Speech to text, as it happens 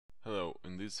Hello,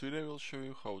 in this video I will show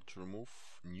you how to remove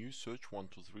new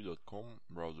search123.com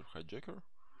browser hijacker,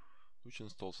 which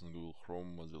installs in Google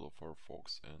Chrome, Mozilla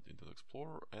Firefox and Internet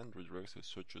Explorer and redirects your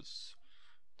searches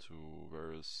to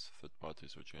various third-party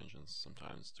search engines,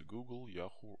 sometimes to Google,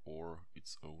 Yahoo or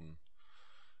its own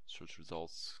search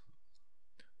results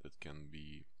that can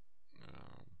be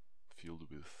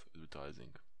filled with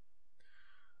advertising.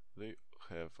 They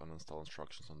have uninstall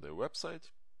instructions on their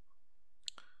website.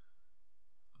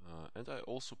 And I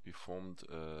also performed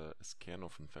a scan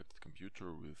of infected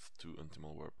computer with two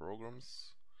anti-malware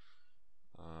programs.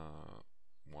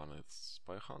 One is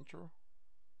Spy Hunter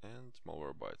and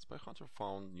Malwarebytes. Spy Hunter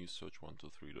found new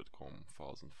search123.com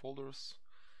files and folders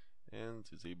and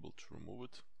is able to remove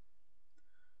it.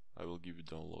 I will give you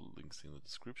download links in the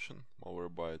description.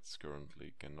 Malwarebytes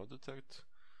currently cannot detect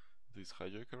this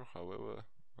hijacker, however,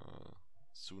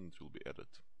 soon it will be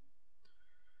added.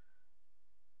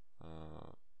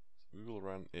 We will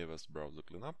run avast browser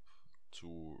cleanup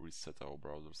to reset our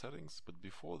browser settings, but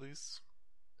before this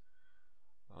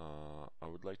I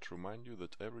would like to remind you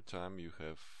that every time you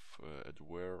have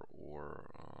adware or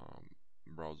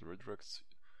browser redirects,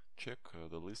 check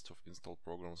the list of installed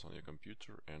programs on your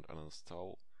computer and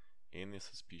uninstall any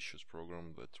suspicious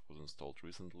program that was installed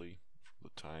recently from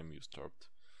the time you start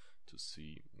to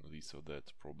see this or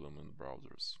that problem in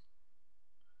browsers.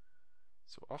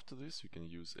 So after this you can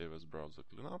use avast browser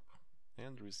cleanup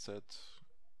and reset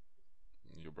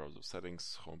your browser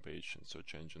settings, homepage and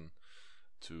search engine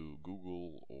to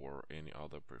Google or any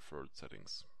other preferred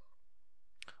settings.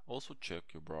 Also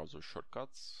check your browser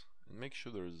shortcuts and make sure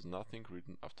there is nothing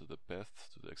written after the path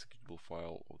to the executable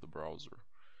file of the browser,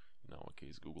 in our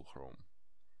case Google Chrome.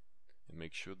 And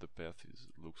make sure the path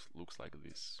looks like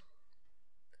this.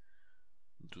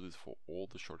 Do this for all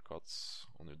the shortcuts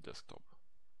on your desktop.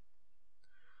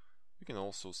 You can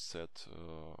also set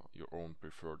your own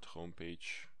preferred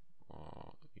homepage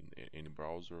in any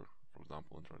browser, for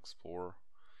example Internet Explorer,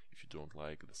 if you don't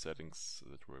like the settings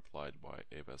that were applied by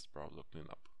avast browser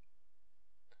cleanup.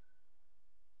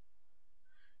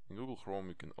 In Google Chrome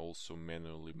you can also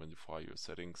manually modify your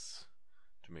settings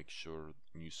to make sure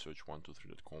new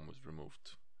search123.com is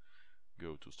removed.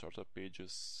 Go to startup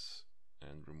pages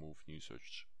and remove new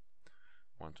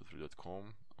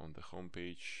search123.com. On the home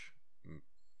page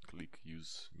click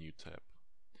use new tab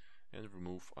and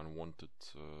remove unwanted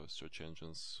search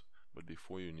engines, but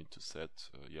before you need to set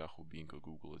Yahoo, Bing or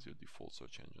Google as your default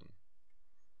search engine.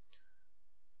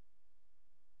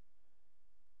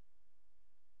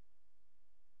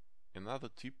 Another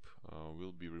tip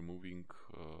will be removing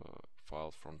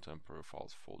files from temporary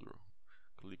files folder.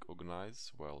 Click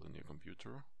organize while in your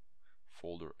computer,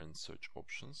 folder and search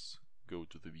options, go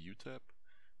to the view tab,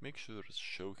 make sure there is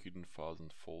show hidden files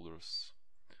and folders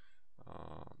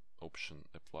option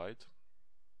applied,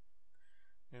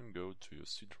 and go to your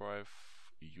C drive,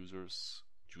 users,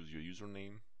 choose your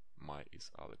username, mine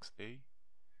is AlexA,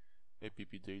 app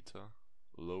data,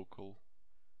 local,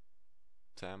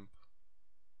 temp.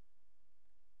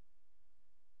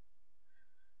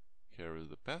 Here is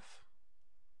the path.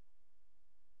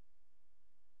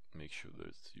 Make sure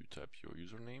that you type your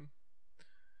username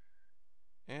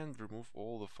and remove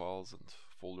all the files and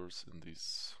folders in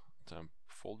this temp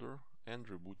folder and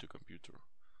reboot your computer.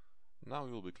 Now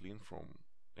you will be clean from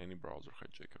any browser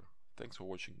hijacker. Thanks for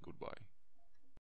watching, goodbye.